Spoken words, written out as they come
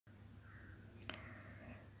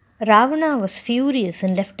Ravana was furious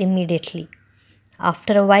and left immediately.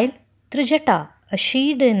 After a while, Trijata, a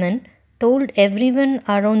she demon, told everyone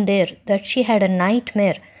around there that she had a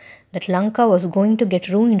nightmare that Lanka was going to get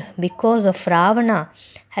ruined because of Ravana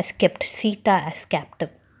has kept Sita as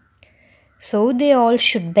captive. So they all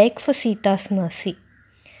should beg for Sita's mercy.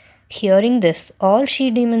 Hearing this, all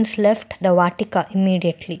she demons left the Vatika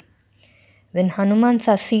immediately. When Hanuman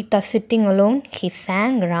saw Sita sitting alone, he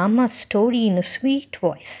sang Rama's story in a sweet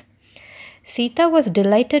voice. Sita was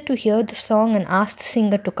delighted to hear the song and asked the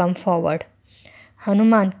singer to come forward.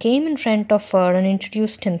 Hanuman came in front of her and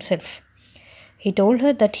introduced himself. He told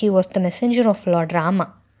her that he was the messenger of Lord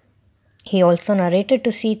Rama. He also narrated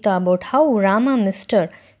to Sita about how Rama missed her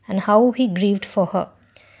and how he grieved for her.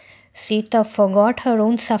 Sita forgot her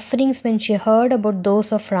own sufferings when she heard about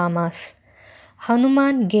those of Rama's.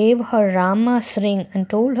 Hanuman gave her Rama's ring and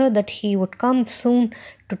told her that he would come soon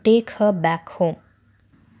to take her back home.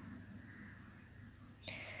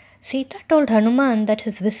 Sita told Hanuman that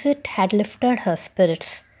his visit had lifted her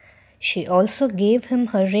spirits. She also gave him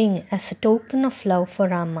her ring as a token of love for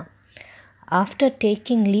Rama. After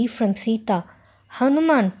taking leave from Sita,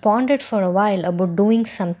 Hanuman pondered for a while about doing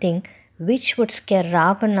something which would scare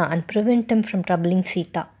Ravana and prevent him from troubling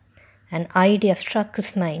Sita. An idea struck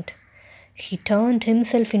his mind. He turned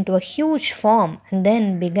himself into a huge form and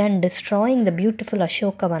then began destroying the beautiful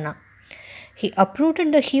Ashokavana. He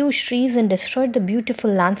uprooted the huge trees and destroyed the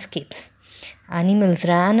beautiful landscapes. Animals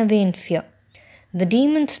ran away in fear. The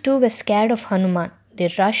demons too were scared of Hanuman.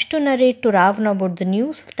 They rushed to narrate to Ravana about the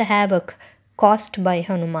news of the havoc caused by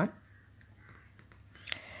Hanuman.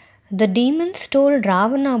 The demons told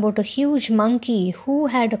Ravana about a huge monkey who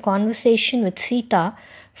had a conversation with Sita,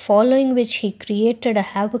 following which he created a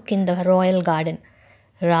havoc in the royal garden.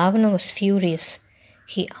 Ravana was furious.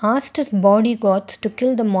 He asked his bodyguards to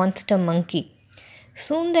kill the monster monkey.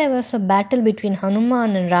 Soon there was a battle between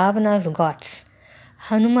Hanuman and Ravana's gods.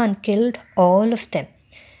 Hanuman killed all of them.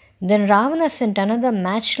 Then Ravana sent another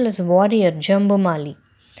matchless warrior, Jambumali.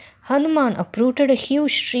 Hanuman uprooted a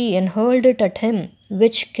huge tree and hurled it at him,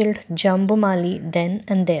 which killed Jambumali then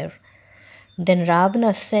and there. Then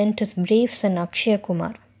Ravana sent his brave son Akshaya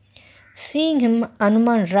Kumar. Seeing him,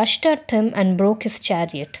 Hanuman rushed at him and broke his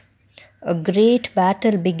chariot. A great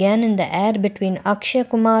battle began in the air between Akshaya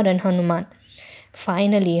Kumar and Hanuman.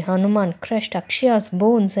 Finally, Hanuman crushed Akshaya's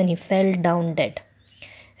bones and he fell down dead.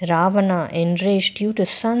 Ravana, enraged due to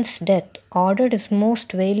his son's death, ordered his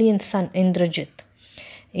most valiant son Indrajit.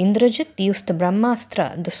 Indrajit used the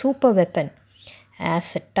Brahmastra, the super weapon.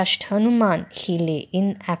 As it touched Hanuman, he lay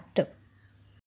inactive.